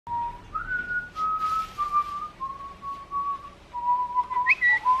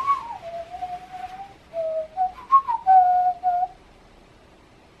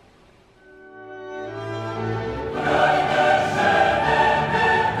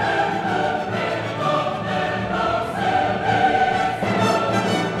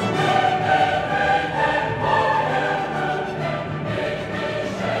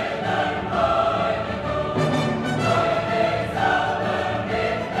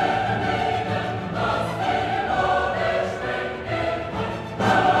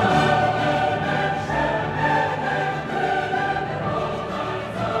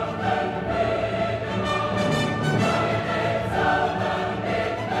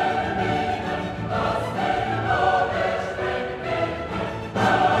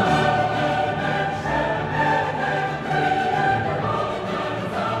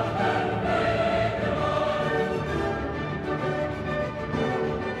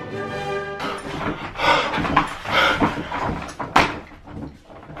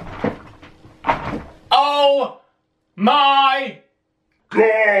Oh my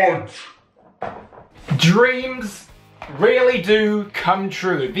God! Dreams really do come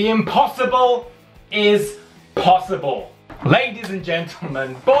true. The impossible is possible. Ladies and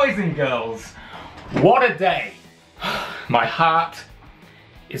gentlemen, boys and girls, what a day. My heart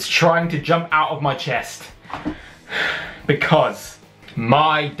is trying to jump out of my chest because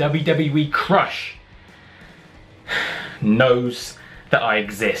my WWE crush knows that I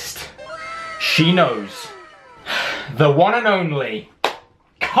exist. She knows. The one and only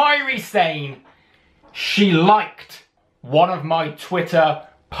Kairi Sane. She liked one of my Twitter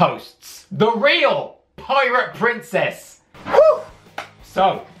posts. The real Pirate Princess. Woo!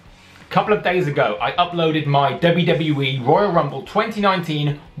 So, a couple of days ago, I uploaded my WWE Royal Rumble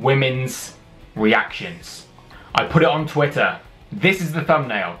 2019 Women's Reactions. I put it on Twitter. This is the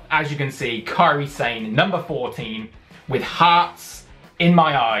thumbnail. As you can see, Kairi Sane, number 14, with hearts in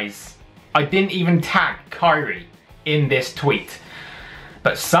my eyes. I didn't even tag Kairi in this tweet.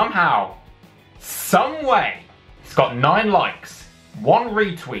 But somehow, some way, it's got 9 likes, 1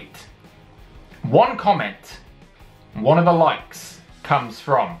 retweet, 1 comment. One of the likes comes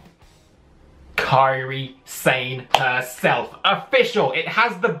from Kairi Sane herself. Official. It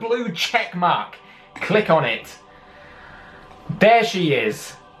has the blue check mark. Click on it. There she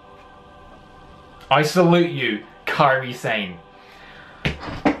is. I salute you, Kairi Sane.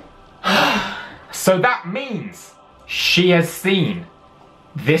 So that means she has seen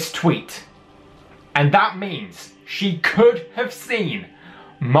this tweet. And that means she could have seen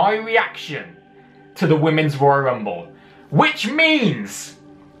my reaction to the Women's Royal Rumble. Which means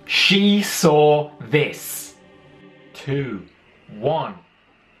she saw this. 2, 1.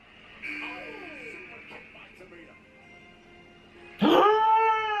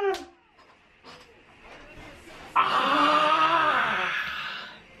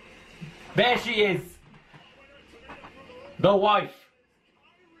 There she is, the wife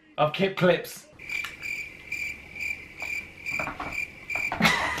of Kip Clips.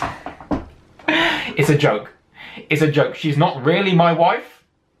 It's a joke. It's a joke. She's not really my wife.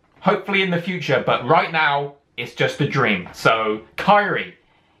 Hopefully in the future, but right now, it's just a dream. So, Kairi,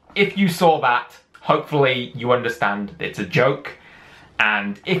 if you saw that, hopefully you understand it's a joke.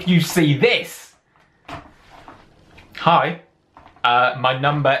 And if you see this, hi, my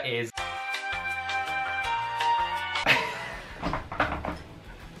number is...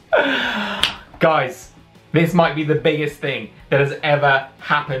 Guys, this might be the biggest thing that has ever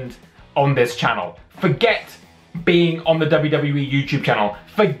happened on this channel. Forget being on the WWE YouTube channel.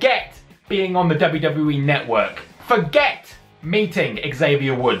 Forget being on the WWE Network. Forget meeting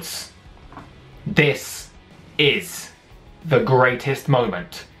Xavier Woods. This is the greatest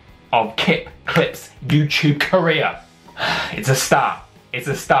moment of Kip Clips' YouTube career. It's a start. It's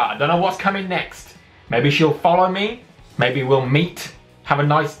a start. I don't know what's coming next. Maybe she'll follow me. Maybe we'll meet, have a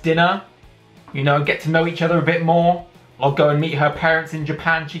nice dinner, you know, get to know each other a bit more. I'll go and meet her parents in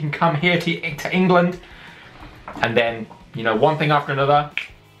Japan. She can come here to England. And then, you know, one thing after another,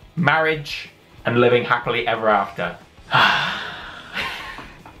 marriage and living happily ever after.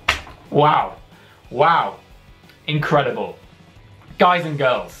 Wow. Wow. Incredible. Guys and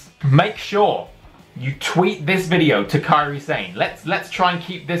girls, make sure you tweet this video to Kairi Sane. Let's try and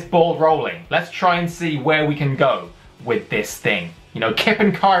keep this ball rolling. Let's try and see where we can go with this thing. You know, Kip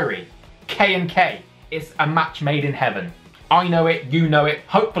and Kairi, K and K, it's a match made in heaven. I know it, you know it,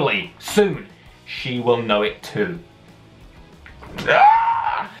 hopefully soon she will know it too.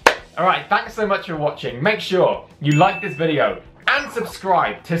 Alright, thanks so much for watching. Make sure you like this video and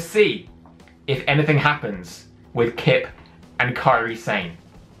subscribe to see if anything happens with Kip and Kairi Sane.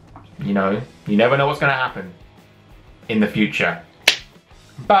 You know, you never know what's going to happen in the future.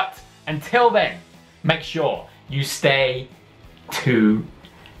 But until then, make sure you stay too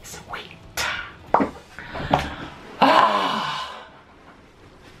sweet.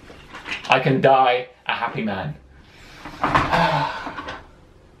 I can die a happy man.